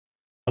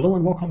Hello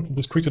and welcome to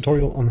this quick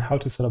tutorial on how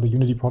to set up a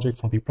Unity project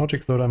for the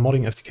Project ThirdEye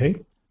modding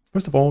SDK.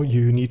 First of all,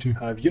 you need to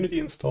have Unity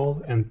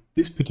installed and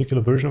this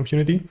particular version of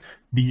Unity.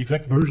 The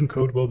exact version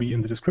code will be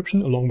in the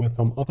description along with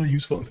some other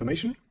useful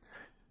information.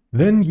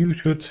 Then you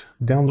should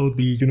download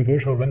the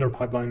Universal Render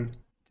Pipeline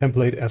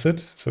template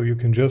asset. So you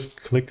can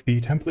just click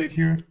the template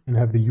here and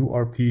have the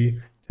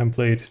URP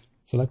template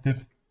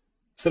selected,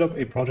 set up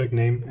a project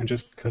name and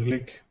just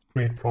click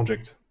Create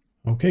Project.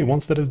 Okay,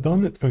 once that is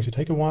done, it's going to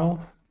take a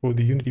while for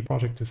the Unity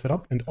project to set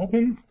up and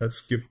open. Let's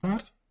skip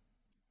that.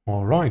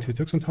 All right, it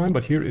took some time,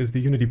 but here is the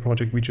Unity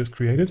project we just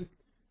created.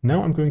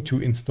 Now I'm going to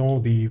install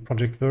the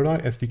Project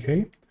ThirdEye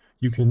SDK.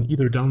 You can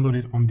either download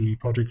it on the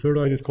Project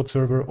ThirdEye Discord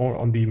server or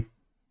on the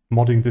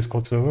modding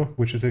Discord server,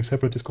 which is a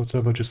separate Discord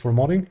server just for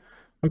modding.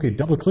 Okay,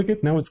 double click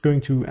it. Now it's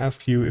going to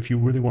ask you if you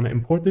really want to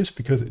import this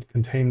because it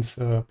contains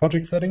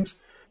project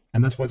settings.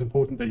 And that's why it's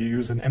important that you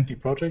use an empty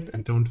project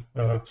and don't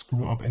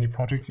screw up any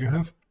projects you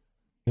have.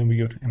 Then we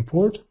go to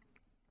import.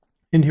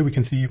 And here we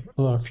can see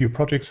a few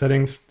project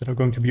settings that are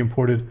going to be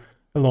imported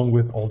along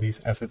with all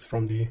these assets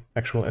from the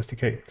actual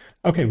SDK.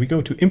 Okay, we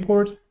go to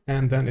import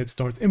and then it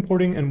starts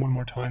importing, and one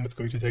more time it's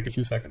going to take a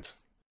few seconds.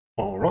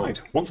 All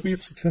right, once we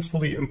have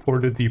successfully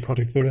imported the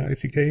Project ThirdEye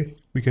SDK,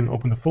 we can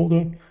open the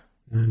folder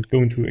and go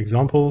into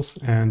examples,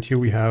 and here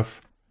we have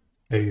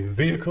a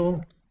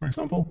vehicle, for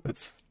example.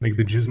 Let's make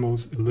the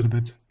gizmos a little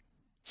bit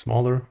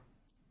smaller.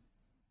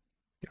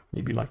 Yeah,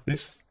 maybe like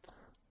this.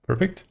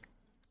 Perfect.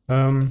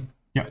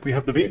 Yeah, we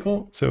have the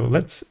vehicle, so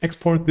let's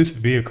export this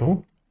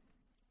vehicle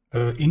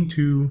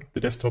into the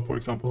desktop, for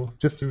example,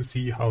 just to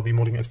see how the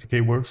modding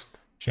SDK works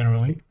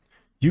generally.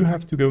 You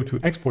have to go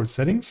to Export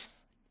Settings,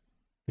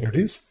 there it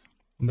is,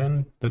 and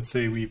then let's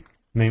say we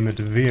name it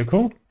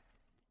Vehicle,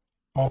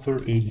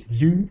 author is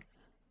you,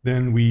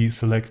 then we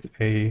select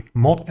a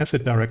mod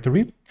asset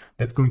directory.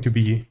 That's going to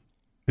be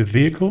the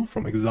vehicle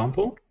from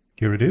example,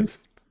 here it is.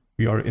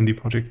 We are in the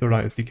Project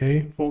ThirdEye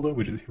SDK folder,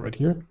 which is right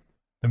here.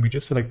 Then we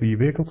just select the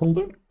vehicle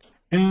folder,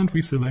 and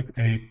we select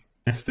a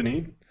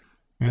destiny.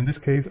 In this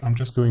case, I'm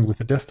just going with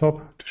the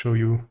desktop to show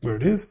you where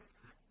it is.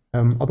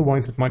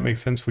 Otherwise, it might make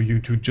sense for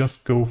you to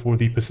just go for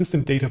the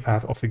persistent data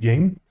path of the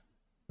game.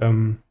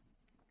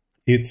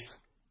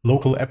 It's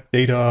local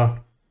AppData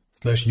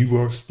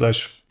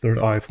 /YueWorks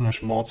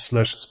 /ThirdEye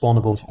 /mods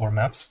 /Spawnables or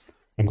maps.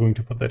 I'm going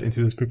to put that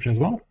into the description as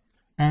well.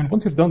 And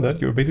once you've done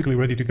that, you're basically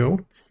ready to go.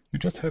 You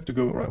just have to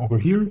go right over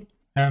here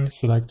and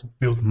select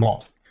Build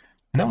Mod.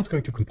 And now it's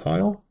going to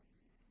compile.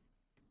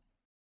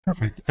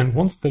 Perfect. And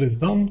once that is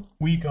done,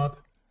 we got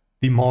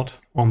the mod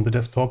on the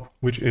desktop,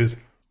 which is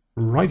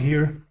right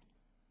here.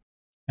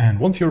 And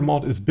once your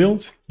mod is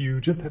built,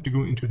 you just have to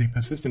go into the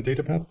persistent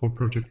data path for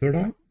Project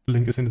ThirdEye. The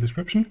link is in the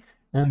description.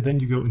 And then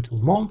you go into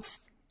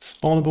mods,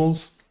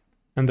 spawnables,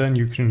 and then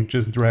you can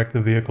just drag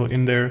the vehicle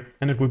in there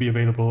and it will be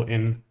available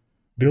in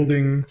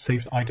building,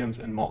 saved items,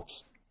 and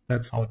mods.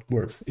 That's how it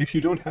works. If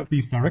you don't have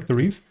these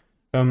directories,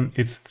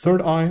 it's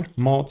ThirdEye,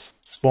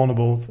 mods,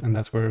 spawnables, and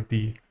that's where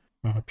the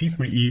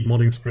P3E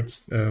modding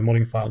scripts,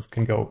 modding files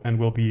can go and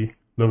will be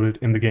loaded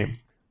in the game.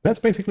 That's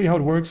basically how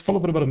it works. Follow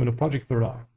the development of Project ThirdEye.